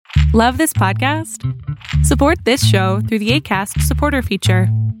Love this podcast? Support this show through the Acast supporter feature.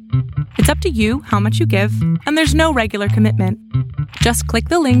 It's up to you how much you give, and there's no regular commitment. Just click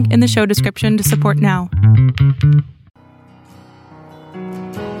the link in the show description to support now.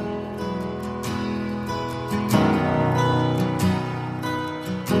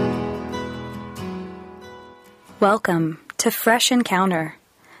 Welcome to Fresh Encounter,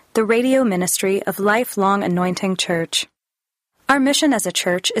 the radio ministry of Lifelong Anointing Church. Our mission as a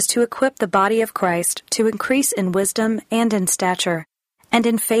church is to equip the body of Christ to increase in wisdom and in stature, and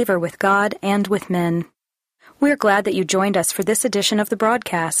in favor with God and with men. We're glad that you joined us for this edition of the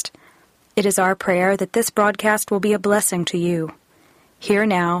broadcast. It is our prayer that this broadcast will be a blessing to you. Here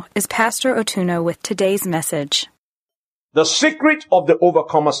now is Pastor Otuno with today's message. The secret of the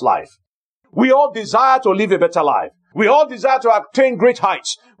overcomer's life. We all desire to live a better life. We all desire to attain great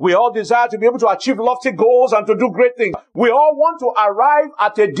heights. We all desire to be able to achieve lofty goals and to do great things. We all want to arrive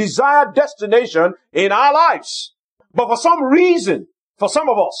at a desired destination in our lives. But for some reason, for some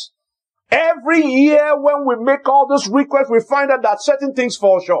of us, every year when we make all those requests, we find out that certain things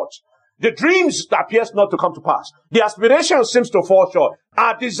fall short. The dreams appears not to come to pass. The aspiration seems to fall short.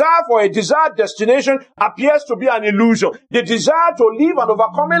 Our desire for a desired destination appears to be an illusion. The desire to live an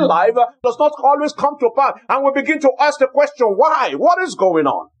overcoming life does not always come to pass. And we begin to ask the question, why? What is going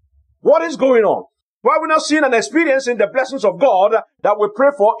on? What is going on? Why are we not seeing and experiencing the blessings of God that we pray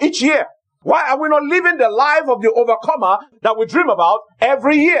for each year? Why are we not living the life of the overcomer that we dream about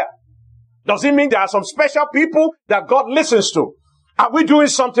every year? Does it mean there are some special people that God listens to? Are we doing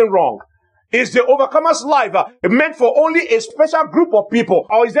something wrong? Is the overcomer's life meant for only a special group of people?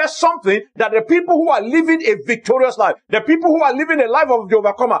 Or is there something that the people who are living a victorious life, the people who are living a life of the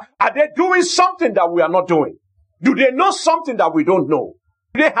overcomer, are they doing something that we are not doing? Do they know something that we don't know?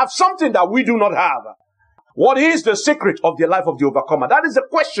 Do they have something that we do not have? What is the secret of the life of the overcomer? That is the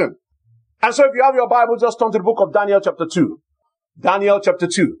question. And so if you have your Bible, just turn to the book of Daniel chapter 2. Daniel chapter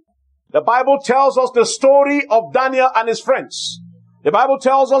 2. The Bible tells us the story of Daniel and his friends. The Bible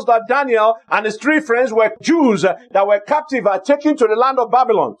tells us that Daniel and his three friends were Jews that were captive and taken to the land of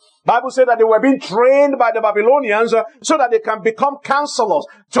Babylon. The Bible said that they were being trained by the Babylonians so that they can become counselors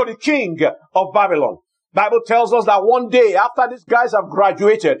to the king of Babylon. The Bible tells us that one day after these guys have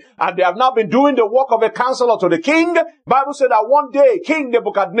graduated and they have now been doing the work of a counselor to the king, the Bible said that one day King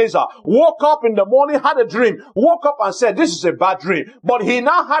Nebuchadnezzar woke up in the morning, had a dream, woke up and said, this is a bad dream. But he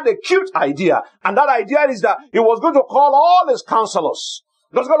now had a cute idea. And that idea is that he was going to call all his counselors.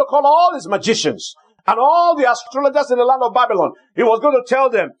 He was going to call all his magicians and all the astrologers in the land of Babylon. He was going to tell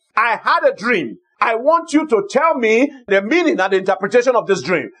them, I had a dream. I want you to tell me the meaning and the interpretation of this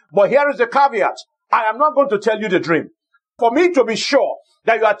dream. But here is the caveat. I am not going to tell you the dream. For me to be sure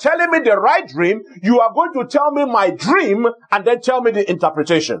that you are telling me the right dream, you are going to tell me my dream and then tell me the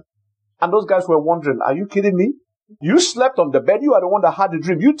interpretation. And those guys were wondering, are you kidding me? You slept on the bed. You are the one that had the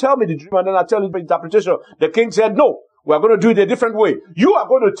dream. You tell me the dream and then I tell you the interpretation. The king said, no, we are going to do it a different way. You are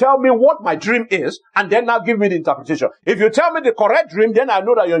going to tell me what my dream is and then now give me the interpretation. If you tell me the correct dream, then I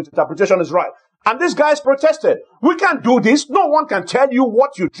know that your interpretation is right. And these guys protested. We can't do this. No one can tell you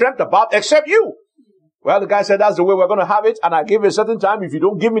what you dreamt about except you. Well, the guy said, that's the way we're going to have it. And I gave you a certain time. If you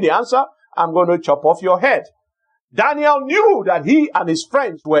don't give me the answer, I'm going to chop off your head. Daniel knew that he and his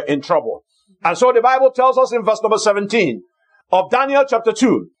friends were in trouble. And so the Bible tells us in verse number 17 of Daniel chapter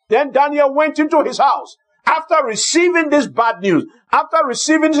 2. Then Daniel went into his house. After receiving this bad news, after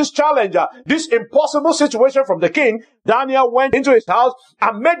receiving this challenge, this impossible situation from the king, Daniel went into his house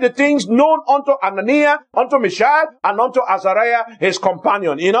and made the things known unto Ananiah, unto Mishael, and unto Azariah, his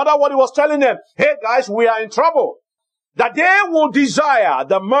companion. In other words, he was telling them, hey guys, we are in trouble. That they will desire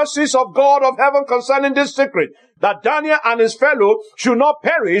the mercies of God of heaven concerning this secret, that Daniel and his fellow should not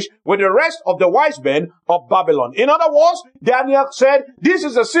perish with the rest of the wise men of Babylon. In other words, Daniel said, this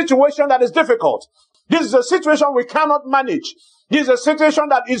is a situation that is difficult. This is a situation we cannot manage. This is a situation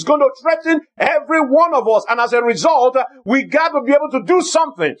that is going to threaten every one of us. And as a result, we got to be able to do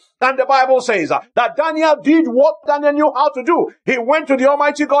something. And the Bible says that Daniel did what Daniel knew how to do. He went to the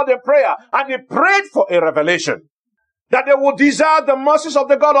Almighty God in prayer and he prayed for a revelation. That they would desire the mercies of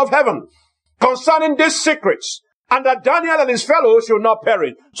the God of heaven concerning these secrets. And that Daniel and his fellows should not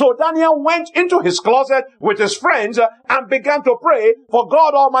perish. So Daniel went into his closet with his friends and began to pray for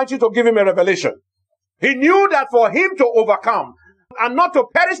God Almighty to give him a revelation. He knew that for him to overcome and not to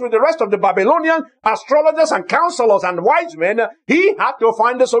perish with the rest of the Babylonian astrologers and counselors and wise men, he had to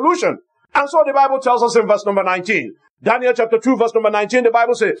find a solution. And so the Bible tells us in verse number 19, Daniel chapter 2 verse number 19, the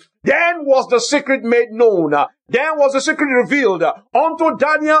Bible says, then was the secret made known. Then was the secret revealed unto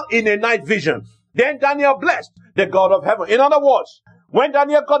Daniel in a night vision. Then Daniel blessed the God of heaven. In other words, When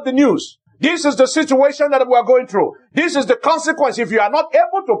Daniel got the news, this is the situation that we are going through. This is the consequence if you are not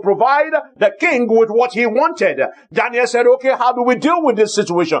able to provide the king with what he wanted. Daniel said, okay, how do we deal with this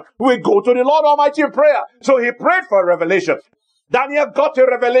situation? We go to the Lord Almighty in prayer. So he prayed for a revelation. Daniel got a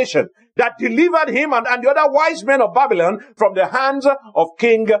revelation that delivered him and the other wise men of Babylon from the hands of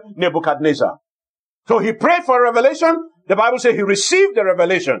King Nebuchadnezzar. So he prayed for a revelation. The Bible says he received the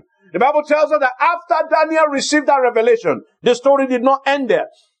revelation. The Bible tells us that after Daniel received that revelation, the story did not end there.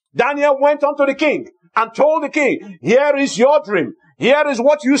 Daniel went unto the king and told the king, here is your dream. Here is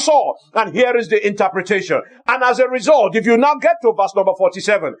what you saw, and here is the interpretation. And as a result, if you now get to verse number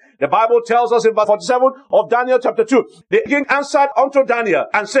 47, the Bible tells us in verse 47 of Daniel chapter 2, the king answered unto Daniel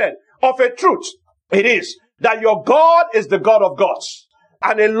and said, of a truth it is that your God is the God of gods,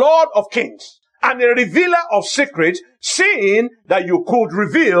 and a Lord of kings, and a revealer of secrets, seeing that you could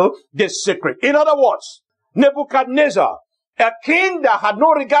reveal this secret. In other words, Nebuchadnezzar, a king that had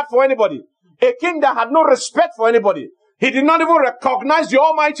no regard for anybody, a king that had no respect for anybody, he did not even recognize the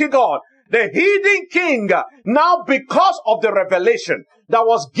Almighty God. The hidden king, now because of the revelation that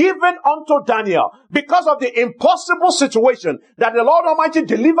was given unto Daniel, because of the impossible situation that the Lord Almighty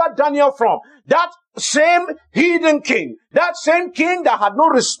delivered Daniel from, that same hidden king, that same king that had no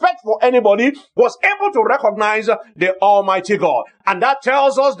respect for anybody, was able to recognize the Almighty God. And that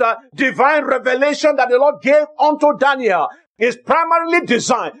tells us that divine revelation that the Lord gave unto Daniel is primarily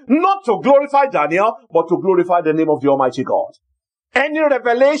designed not to glorify Daniel, but to glorify the name of the Almighty God. Any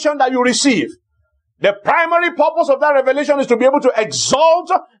revelation that you receive, the primary purpose of that revelation is to be able to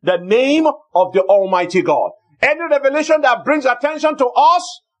exalt the name of the Almighty God. Any revelation that brings attention to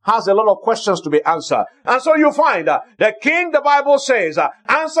us has a lot of questions to be answered. And so you find the king, the Bible says,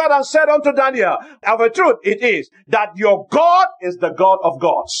 answered and said unto Daniel, of a truth it is that your God is the God of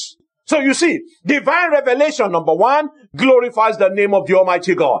gods. So you see, divine revelation, number one, glorifies the name of the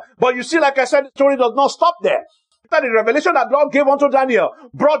Almighty God. But you see, like I said, the story does not stop there. That the revelation that God gave unto Daniel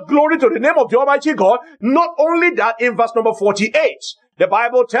brought glory to the name of the Almighty God. Not only that, in verse number 48, the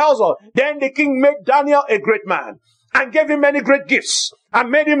Bible tells us, then the king made Daniel a great man, and gave him many great gifts,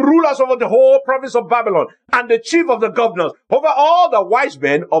 and made him rulers over the whole province of Babylon, and the chief of the governors over all the wise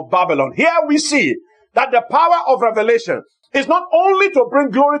men of Babylon. Here we see that the power of revelation is not only to bring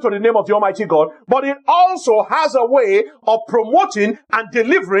glory to the name of the Almighty God, but it also has a way of promoting and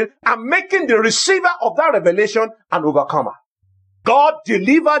delivering and making the receiver of that revelation an overcomer. God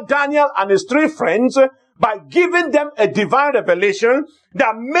delivered Daniel and his three friends by giving them a divine revelation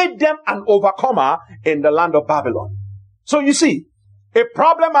that made them an overcomer in the land of Babylon. So you see, a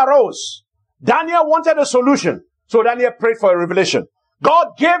problem arose. Daniel wanted a solution, so Daniel prayed for a revelation.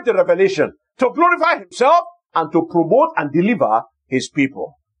 God gave the revelation to glorify himself and to promote and deliver his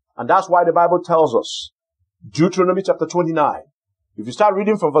people. And that's why the Bible tells us, Deuteronomy chapter 29, if you start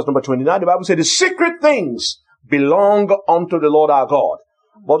reading from verse number 29, the Bible says, the secret things belong unto the Lord our God.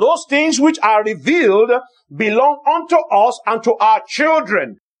 But those things which are revealed belong unto us and to our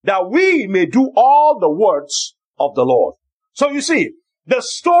children, that we may do all the words of the Lord. So you see, the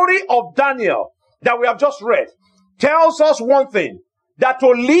story of Daniel that we have just read tells us one thing, that to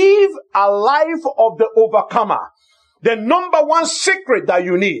live a life of the overcomer, the number one secret that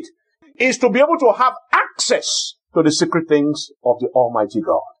you need is to be able to have access to the secret things of the Almighty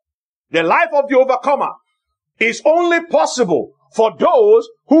God. The life of the overcomer is only possible for those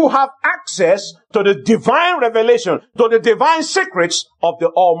who have access to the divine revelation, to the divine secrets of the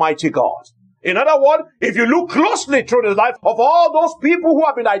Almighty God. In other words, if you look closely through the life of all those people who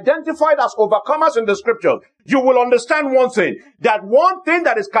have been identified as overcomers in the scriptures, you will understand one thing, that one thing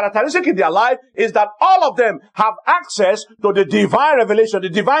that is characteristic in their life is that all of them have access to the divine revelation, the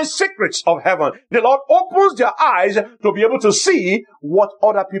divine secrets of heaven. The Lord opens their eyes to be able to see what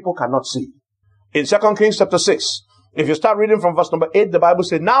other people cannot see. In 2 Kings chapter 6, if you start reading from verse number 8, the Bible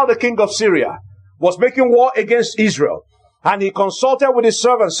says, now the king of Syria was making war against Israel. And he consulted with his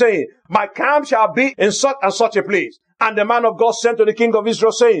servants, saying, my camp shall be in such and such a place. And the man of God sent to the king of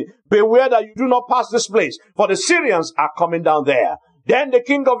Israel, saying, beware that you do not pass this place, for the Syrians are coming down there. Then the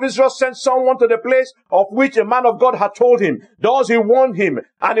king of Israel sent someone to the place of which a man of God had told him. Thus he warned him,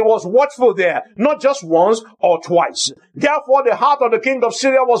 and he was watchful there, not just once or twice. Therefore the heart of the king of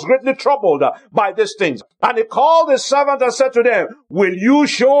Syria was greatly troubled by these things. And he called his servant and said to them, will you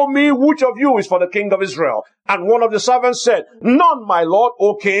show me which of you is for the king of Israel? And one of the servants said, none, my lord,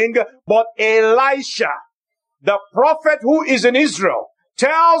 O king, but Elisha, the prophet who is in Israel,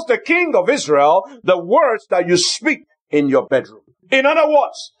 tells the king of Israel the words that you speak in your bedroom. In other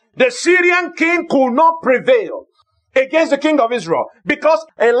words, the Syrian king could not prevail against the king of Israel because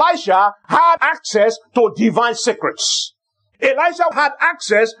Elisha had access to divine secrets. Elisha had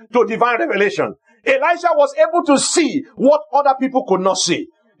access to divine revelation. Elisha was able to see what other people could not see.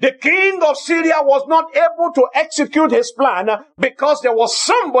 The king of Syria was not able to execute his plan because there was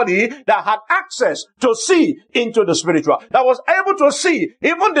somebody that had access to see into the spiritual, that was able to see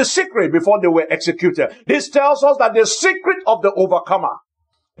even the secret before they were executed. This tells us that the secret of the overcomer,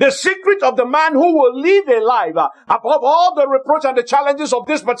 the secret of the man who will live a life above all the reproach and the challenges of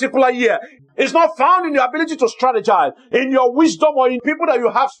this particular year is not found in your ability to strategize, in your wisdom, or in people that you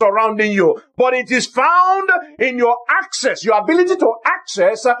have surrounding you, but it is found in your access, your ability to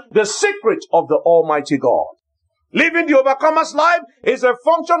access the secret of the Almighty God. Living the overcomer's life is a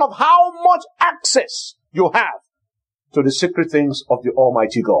function of how much access you have to the secret things of the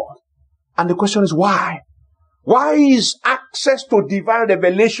Almighty God. And the question is why? Why is access to divine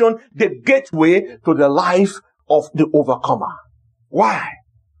revelation the gateway to the life of the overcomer? Why?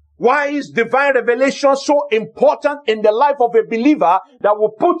 Why is divine revelation so important in the life of a believer that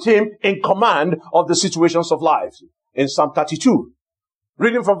will put him in command of the situations of life? In Psalm 32,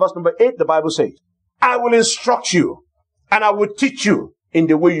 reading from verse number 8, the Bible says, I will instruct you and I will teach you in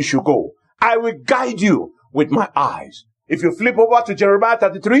the way you should go. I will guide you with my eyes. If you flip over to Jeremiah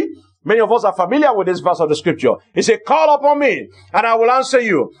 33, many of us are familiar with this verse of the scripture. He said, call upon me and I will answer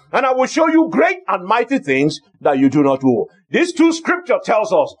you and I will show you great and mighty things that you do not know. These two scripture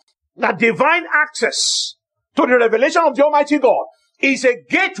tells us that divine access to the revelation of the Almighty God is a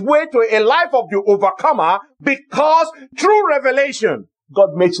gateway to a life of the overcomer, because through revelation,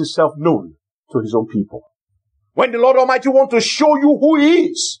 God makes himself known to his own people. When the Lord Almighty wants to show you who he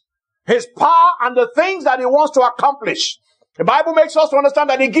is, his power and the things that he wants to accomplish, the Bible makes us to understand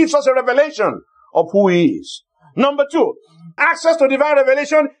that he gives us a revelation of who he is. Number two, access to divine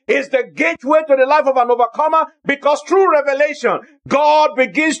revelation is the gateway to the life of an overcomer, because through revelation, God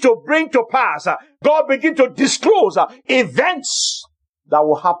begins to bring to pass, God begins to disclose events that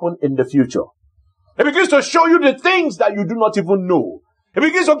will happen in the future. It begins to show you the things that you do not even know. It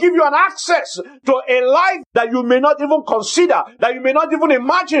begins to give you an access to a life that you may not even consider, that you may not even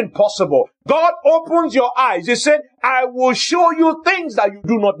imagine possible. God opens your eyes. He said, I will show you things that you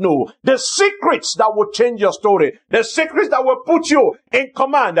do not know. The secrets that will change your story. The secrets that will put you in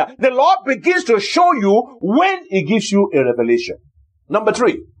command. The Lord begins to show you when he gives you a revelation. Number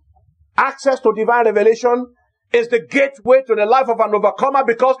three, access to divine revelation is the gateway to the life of an overcomer,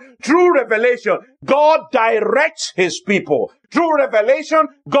 because through revelation, God directs his people. Through revelation,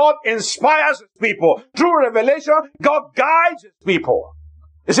 God inspires his people. Through revelation, God guides his people.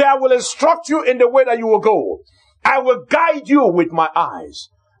 He said, I will instruct you in the way that you will go. I will guide you with my eyes.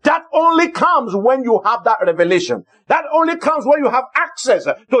 That only comes when you have that revelation. That only comes when you have access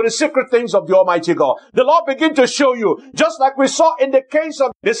to the secret things of the Almighty God. The Lord begins to show you, just like we saw in the case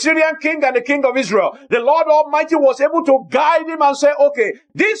of the Syrian king and the king of Israel. The Lord Almighty was able to guide him and say, okay,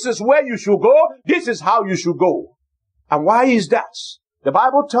 this is where you should go. This is how you should go. And why is that? The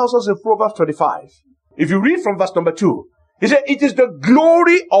Bible tells us in Proverbs 25. If you read from verse number 2, he said, it is the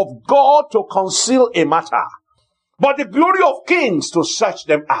glory of God to conceal a matter, but the glory of kings to search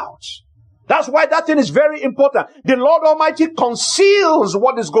them out. That's why that thing is very important. The Lord Almighty conceals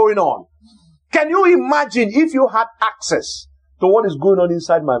what is going on. Can you imagine if you had access to what is going on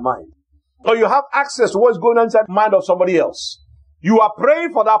inside my mind? Or you have access to what is going on inside the mind of somebody else. You are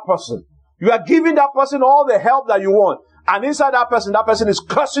praying for that person. You are giving that person all the help that you want. And inside that person is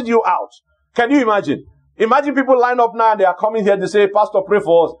cursing you out. Can you imagine? Imagine people line up now and they are coming here to say, Pastor, pray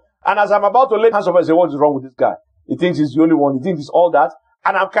for us. And as I'm about to lay hands on him, I say, what is wrong with this guy? He thinks he's the only one. He thinks he's all that.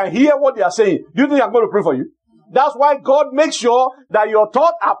 And I can hear what they are saying. Do you think I'm going to pray for you? That's why God makes sure that your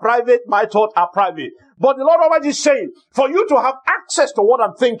thoughts are private, my thoughts are private. But the Lord Almighty is saying, for you to have access to what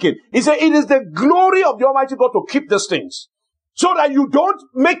I'm thinking, He said, it is the glory of the Almighty God to keep these things, so that you don't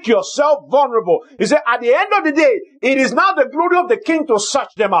make yourself vulnerable. He said, at the end of the day, it is now the glory of the King to search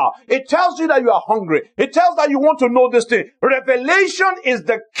them out. It tells you that you are hungry. It tells that you want to know this thing. Revelation is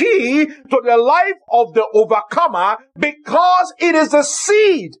the key to the life of the overcomer, because it is the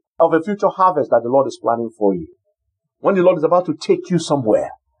seed of a future harvest that the Lord is planning for you. When the Lord is about to take you somewhere,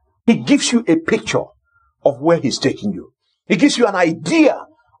 He gives you a picture of where He's taking you. He gives you an idea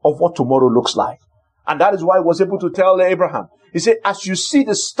of what tomorrow looks like. And that is why He was able to tell Abraham, He said, as you see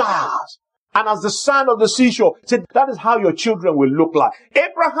the stars and as the sand of the seashore, He said, that is how your children will look like.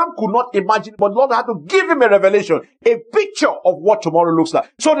 Abraham could not imagine, but the Lord had to give him a revelation, a picture of what tomorrow looks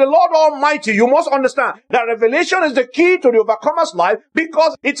like. So the Lord Almighty, you must understand that revelation is the key to the overcomer's life,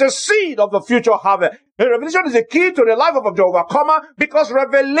 because it's a seed of the future harvest. The revelation is the key to the life of the overcomer, because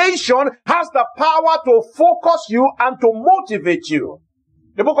revelation has the power to focus you and to motivate you.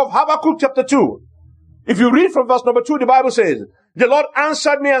 The book of Habakkuk chapter 2. If you read from verse number 2, the Bible says, the Lord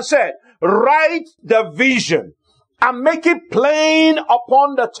answered me and said, write the vision and make it plain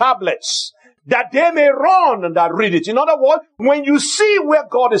upon the tablets, that they may run and that read it. In other words, when you see where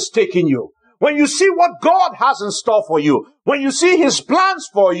God is taking you, when you see what God has in store for you, when you see his plans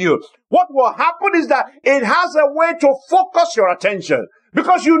for you, what will happen is that it has a way to focus your attention.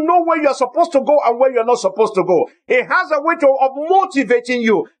 Because you know where you're supposed to go and where you're not supposed to go. It has a way of motivating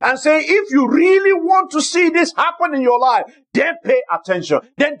you and saying, if you really want to see this happen in your life, then pay attention.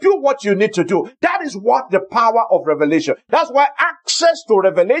 Then do what you need to do. That is what the power of revelation. That's why access to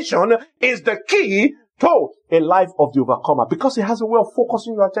revelation is the key to a life of the overcomer. Because it has a way of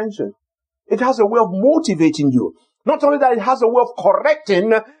focusing your attention. It has a way of motivating you. Not only that, it has a way of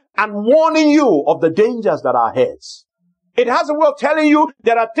correcting and warning you of the dangers that are ahead. It has a way of telling you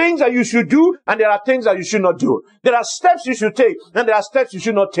there are things that you should do and there are things that you should not do. There are steps you should take and there are steps you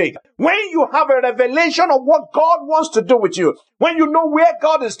should not take. When you have a revelation of what God wants to do with you, when you know where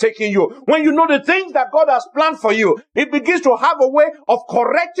God is taking you, when you know the things that God has planned for you, it begins to have a way of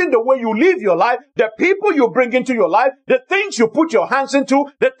correcting the way you live your life, the people you bring into your life, the things you put your hands into,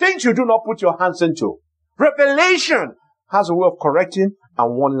 the things you do not put your hands into. Revelation has a way of correcting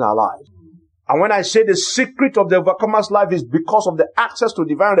and warning our lives. And when I say the secret of the overcomer's life is because of the access to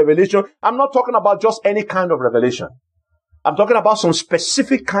divine revelation, I'm not talking about just any kind of revelation. I'm talking about some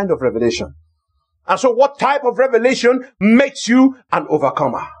specific kind of revelation. And so what type of revelation makes you an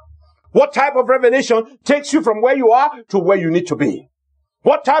overcomer? What type of revelation takes you from where you are to where you need to be?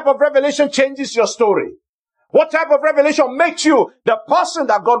 What type of revelation changes your story? What type of revelation makes you the person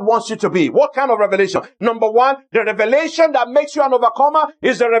that God wants you to be? What kind of revelation? Number one, the revelation that makes you an overcomer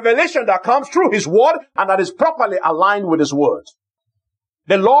is the revelation that comes through his word and that is properly aligned with his word.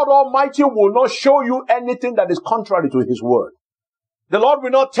 The Lord Almighty will not show you anything that is contrary to his word. The Lord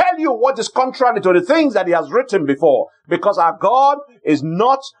will not tell you what is contrary to the things that he has written before, because our God is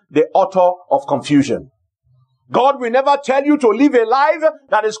not the author of confusion. God will never tell you to live a life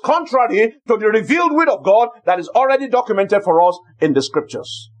that is contrary to the revealed will of God that is already documented for us in the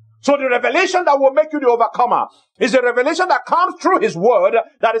scriptures. So the revelation that will make you the overcomer is the revelation that comes through his word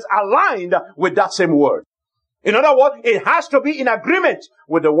that is aligned with that same word. In other words, it has to be in agreement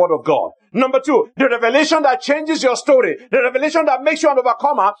with the word of God. Number two, the revelation that changes your story, the revelation that makes you an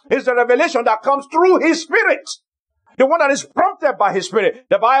overcomer is the revelation that comes through his spirit. The one that is prompted by his spirit.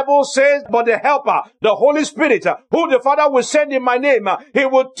 The Bible says, but the helper, the Holy Spirit, who the Father will send in my name, he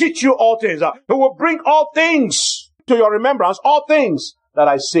will teach you all things. He will bring all things to your remembrance, all things that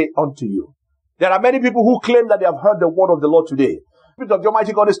I say unto you. There are many people who claim that they have heard the word of the Lord today. The Spirit of the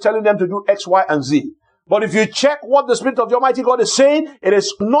Almighty God is telling them to do X, Y, and Z. But if you check what the Spirit of the Almighty God is saying, it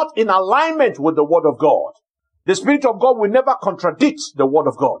is not in alignment with the word of God. The Spirit of God will never contradict the word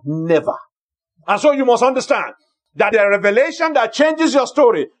of God. Never. And so you must understand that the revelation that changes your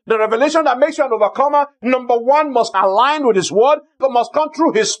story, the revelation that makes you an overcomer, number one, must align with his word, it must come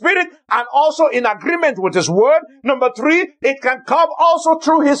through his spirit, and also in agreement with his word. Number three, it can come also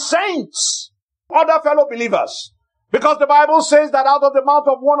through his saints, other fellow believers. Because the Bible says that out of the mouth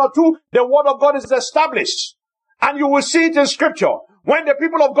of one or two, the word of God is established. And you will see it in scripture. When the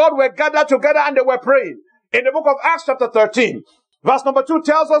people of God were gathered together and they were praying, in the book of Acts chapter 13, verse number 2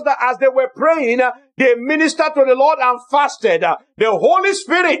 tells us that as they were praying, they ministered to the Lord and fasted. The Holy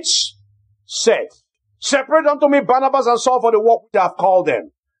Spirit said, separate unto me Barnabas and Saul for the work which I have called them.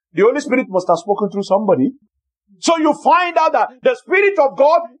 The Holy Spirit must have spoken through somebody. So you find out that the Spirit of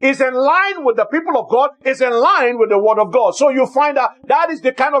God is in line with the people of God, is in line with the Word of God. So you find out that is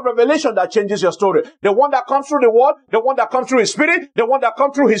the kind of revelation that changes your story. The one that comes through the Word, the one that comes through His Spirit, the one that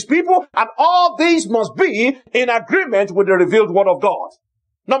comes through His people, and all these must be in agreement with the revealed Word of God.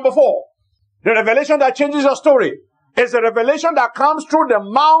 Number 4, the revelation that changes your story is the revelation that comes through the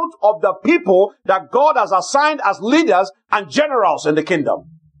mouth of the people that God has assigned as leaders and generals in the kingdom.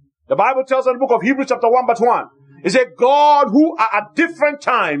 The Bible tells in the book of Hebrews chapter 1 verse 1, it said, God who are at different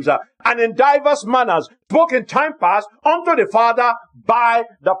times and in diverse manners spoke in time past unto the Father by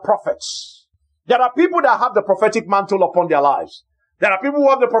the prophets. There are people that have the prophetic mantle upon their lives. There are people who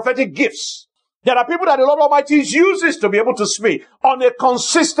have the prophetic gifts. There are people that the Lord Almighty uses to be able to speak on a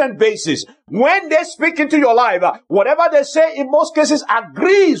consistent basis. When they speak into your life, whatever they say in most cases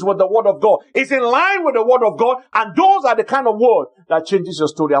agrees with the word of God. It's in line with the word of God, and those are the kind of word that changes your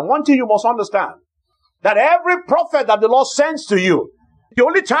story. And one thing you must understand, that every prophet that the Lord sends to you, the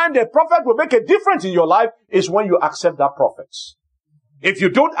only time the prophet will make a difference in your life is when you accept that prophet. If you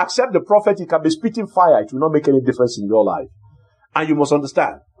don't accept the prophet, he can be spitting fire. It will not make any difference in your life. And you must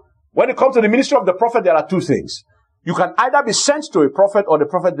understand, when it comes to the ministry of the prophet, there are two things. You can either be sent to a prophet or the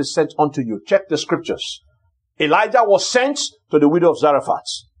prophet be sent unto you. Check the scriptures. Elijah was sent to the widow of Zarephath.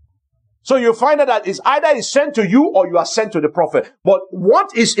 So you find that it's either is sent to you or you are sent to the prophet. But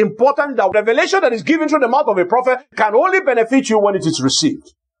what is important, the revelation that is given through the mouth of a prophet can only benefit you when it is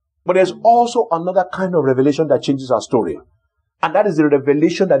received. But there's also another kind of revelation that changes our story. And that is the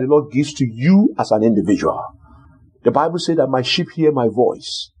revelation that the Lord gives to you as an individual. The Bible says that my sheep hear my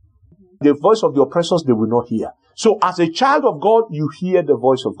voice. The voice of the oppressors they will not hear. So as a child of God, you hear the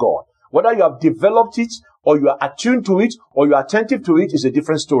voice of God. Whether you have developed it or you are attuned to it or you are attentive to it is a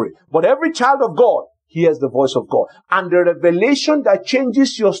different story. But every child of God hears the voice of God. And the revelation that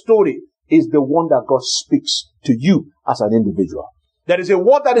changes your story is the one that God speaks to you as an individual. There is a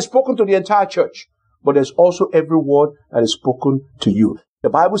word that is spoken to the entire church, but there's also every word that is spoken to you. The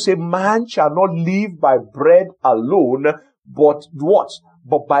Bible says, man shall not live by bread alone, but what?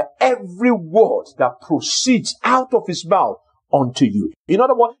 But by every word that proceeds out of his mouth unto you. In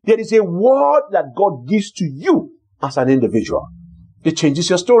other words, there is a word that God gives to you as an individual. It changes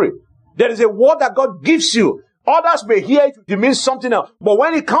your story. There is a word that God gives you. Others may hear it, it means something else. But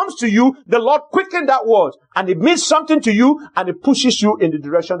when it comes to you, the Lord quickens that word and it means something to you and it pushes you in the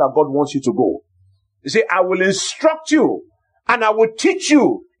direction that God wants you to go. You say, I will instruct you and I will teach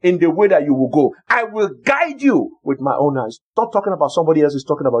you in the way that you will go. I will guide you with my own hands. It's not talking about somebody else, it's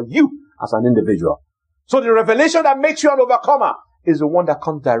talking about you as an individual. So the revelation that makes you an overcomer is the one that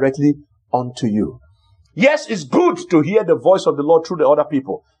comes directly unto you. Yes, it's good to hear the voice of the Lord through the other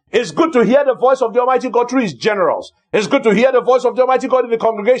people. It's good to hear the voice of the Almighty God through His generals. It's good to hear the voice of the Almighty God in the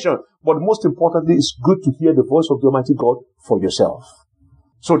congregation. But most importantly, it's good to hear the voice of the Almighty God for yourself.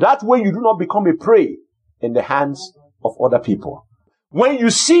 So that way you do not become a prey in the hands of other people. When you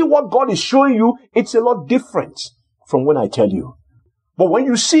see what God is showing you, it's a lot different from when I tell you. But when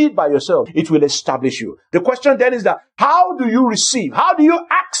you see it by yourself, it will establish you. The question then is that, how do you receive? How do you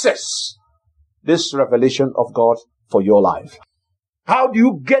access this revelation of God for your life? How do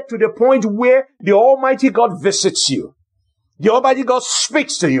you get to the point where the Almighty God visits you? The Almighty God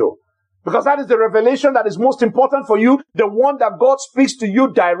speaks to you. Because that is the revelation that is most important for you, the one that God speaks to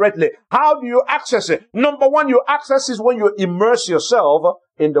you directly. How do you access it? Number one, you access it when you immerse yourself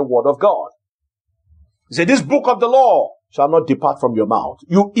in the Word of God. He said, this book of the law shall not depart from your mouth.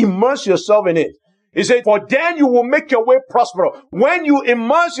 You immerse yourself in it. He said, for then you will make your way prosperous. When you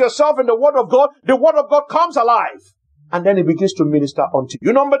immerse yourself in the Word of God, the Word of God comes alive. And then it begins to minister unto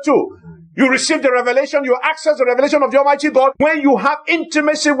you. Number two, you receive the revelation, you access the revelation of the Almighty God when you have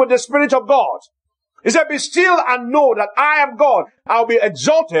intimacy with the Spirit of God. He said, be still and know that I am God. I'll be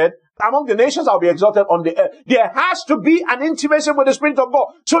exalted among the nations, I'll be exalted on the earth. There has to be an intimacy with the Spirit of God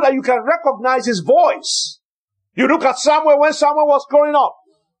so that you can recognize His voice. You look at Samuel when Samuel was growing up.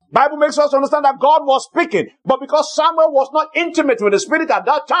 Bible makes us understand that God was speaking, but because Samuel was not intimate with the Spirit at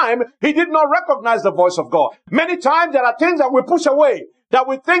that time, he did not recognize the voice of God. Many times there are things that we push away, that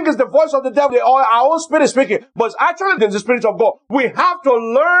we think is the voice of the devil or our own spirit speaking, but it's actually the Spirit of God. We have to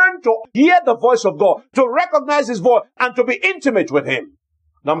learn to hear the voice of God, to recognize His voice, and to be intimate with Him.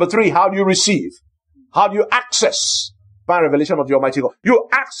 Number three, how do you receive? How do you access by revelation of the Almighty God? You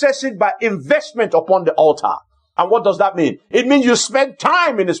access it by investment upon the altar. And what does that mean? It means you spend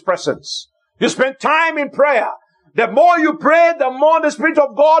time in His presence. You spend time in prayer. The more you pray, the more the Spirit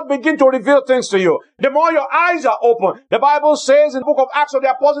of God begins to reveal things to you. The more your eyes are open. The Bible says in the book of Acts of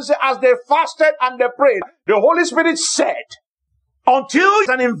the Apostles, as they fasted and they prayed, the Holy Spirit said, until it's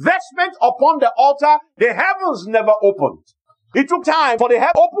an investment upon the altar, the heavens never opened. It took time for the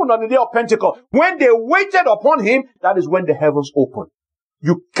heaven opened on the day of Pentecost. When they waited upon Him, that is when the heavens opened.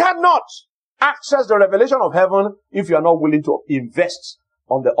 You cannot access the revelation of heaven if you are not willing to invest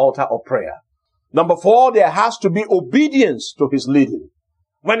on the altar of prayer. Number four, there has to be obedience to His leading.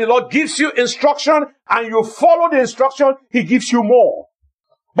 When the Lord gives you instruction and you follow the instruction, He gives you more.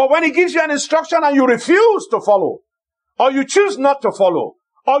 But when He gives you an instruction and you refuse to follow, or you choose not to follow,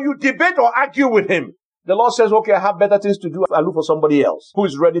 or you debate or argue with Him, the Lord says, okay, I have better things to do. I look for somebody else who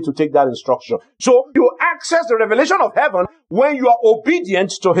is ready to take that instruction. So you access the revelation of heaven when you are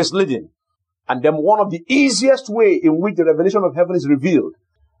obedient to His leading. And then one of the easiest way in which the revelation of heaven is revealed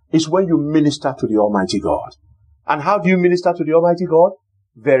is when you minister to the Almighty God. And how do you minister to the Almighty God?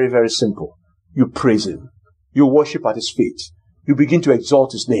 Very, very simple. You praise Him. You worship at His feet. You begin to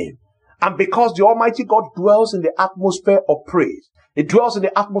exalt His name. And because the Almighty God dwells in the atmosphere of praise, it dwells in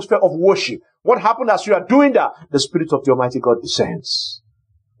the atmosphere of worship. What happened as you are doing that? The Spirit of the Almighty God descends.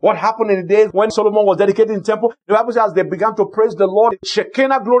 What happened in the days when Solomon was dedicating the temple? The Bible says as they began to praise the Lord, the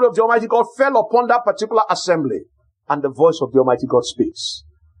Shekinah glory of the Almighty God fell upon that particular assembly. And the voice of the Almighty God speaks.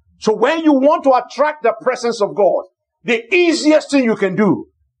 So when you want to attract the presence of God, the easiest thing you can do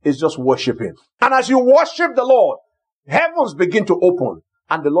is just worship Him. And as you worship the Lord, heavens begin to open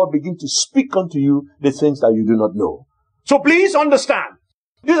and the Lord begin to speak unto you the things that you do not know. So please understand,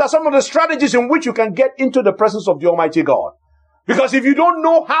 these are some of the strategies in which you can get into the presence of the Almighty God. Because if you don't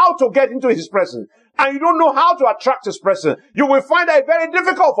know how to get into His presence, and you don't know how to attract His presence, you will find that it's very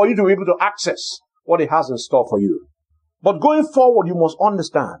difficult for you to be able to access what He has in store for you. But going forward, you must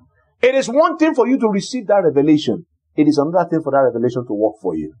understand, it is one thing for you to receive that revelation. It is another thing for that revelation to work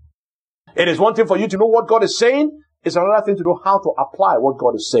for you. It is one thing for you to know what God is saying. It's another thing to know how to apply what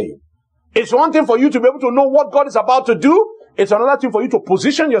God is saying. It's one thing for you to be able to know what God is about to do. It's another thing for you to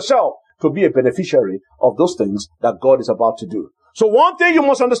position yourself to be a beneficiary of those things that God is about to do. So one thing you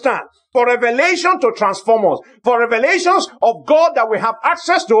must understand, for revelation to transform us, for revelations of God that we have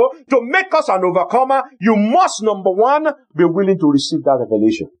access to make us an overcomer, you must, number one, be willing to receive that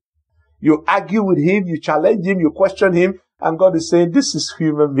revelation. You argue with Him, you challenge Him, you question Him, and God is saying, this is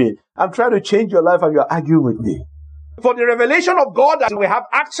human being. I'm trying to change your life and you're arguing with me. For the revelation of God that we have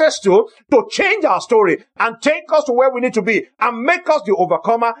access to change our story and take us to where we need to be and make us the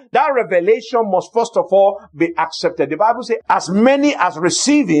overcomer, that revelation must first of all be accepted. The Bible says, as many as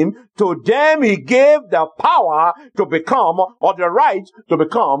receive Him, to them He gave the power to become, or the right to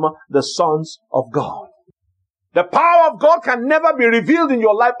become, the sons of God. The power of God can never be revealed in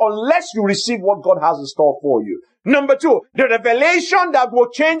your life unless you receive what God has in store for you. Number two, the revelation that will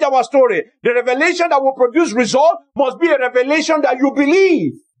change our story, the revelation that will produce result, must be a revelation that you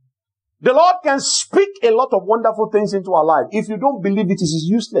believe. The Lord can speak a lot of wonderful things into our life. If you don't believe it, it is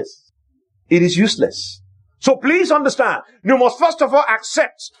useless. It is useless. So please understand, you must first of all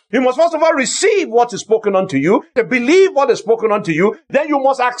accept, you must first of all receive what is spoken unto you, to believe what is spoken unto you, then you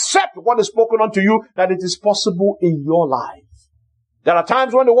must accept what is spoken unto you, that it is possible in your life. There are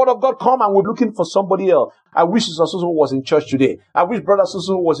times when the word of God comes and we're looking for somebody else. I wish Sister so was in church today. I wish Brother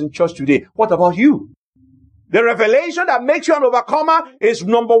so was in church today. What about you? The revelation that makes you an overcomer is,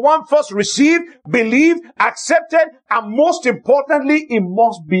 number one, first receive, believe, accepted, and most importantly, it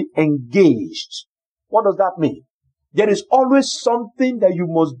must be engaged. What does that mean? There is always something that you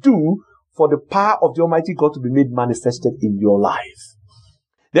must do for the power of the Almighty God to be made manifested in your life.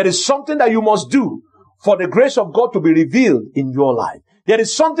 There is something that you must do for the grace of God to be revealed in your life. There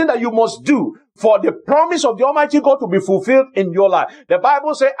is something that you must do for the promise of the Almighty God to be fulfilled in your life. The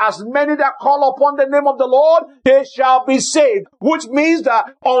Bible says, as many that call upon the name of the Lord, they shall be saved. Which means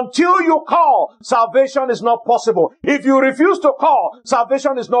that until you call, salvation is not possible. If you refuse to call,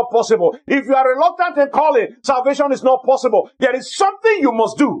 salvation is not possible. If you are reluctant in calling, salvation is not possible. There is something you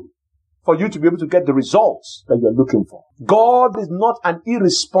must do for you to be able to get the results that you are looking for. God is not an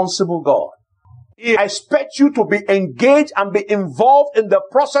irresponsible God. He expects you to be engaged and be involved in the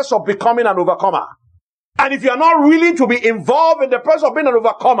process of becoming an overcomer. And if you are not willing to be involved in the process of being an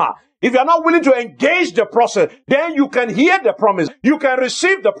overcomer, if you are not willing to engage the process, then you can hear the promise, you can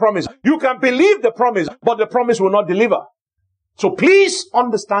receive the promise, you can believe the promise, but the promise will not deliver. So please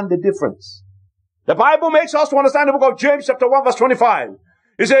understand the difference. The Bible makes us to understand the book of James chapter 1 verse 25.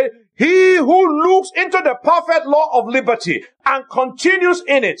 It says, he who looks into the perfect law of liberty and continues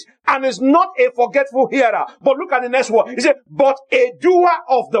in it and is not a forgetful hearer. But look at the next word. He said, but a doer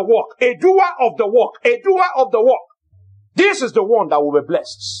of the work, a doer of the work, a doer of the work. This is the one that will be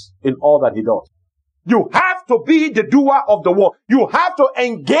blessed in all that he does. You have to be the doer of the work. You have to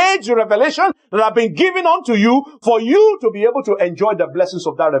engage the revelation that have been given unto you for you to be able to enjoy the blessings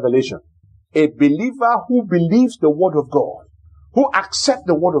of that revelation. A believer who believes the word of God, who accepts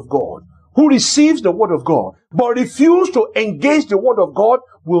the word of God, who receives the word of God, but refuse to engage the word of God,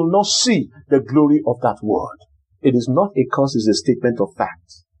 will not see the glory of that word. It is not a cause, it's a statement of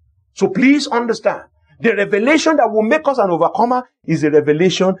fact. So please understand, the revelation that will make us an overcomer is a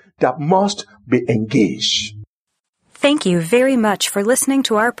revelation that must be engaged. Thank you very much for listening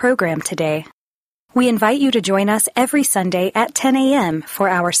to our program today. We invite you to join us every Sunday at 10 a.m. for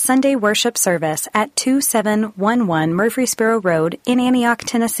our Sunday worship service at 2711 Murfreesboro Road in Antioch,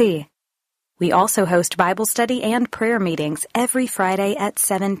 Tennessee. We also host Bible study and prayer meetings every Friday at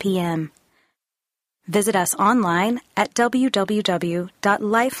 7 p.m. Visit us online at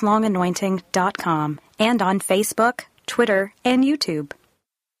www.lifelonganointing.com and on Facebook, Twitter, and YouTube.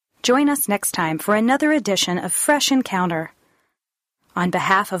 Join us next time for another edition of Fresh Encounter. On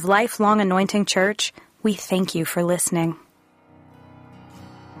behalf of Lifelong Anointing Church, we thank you for listening.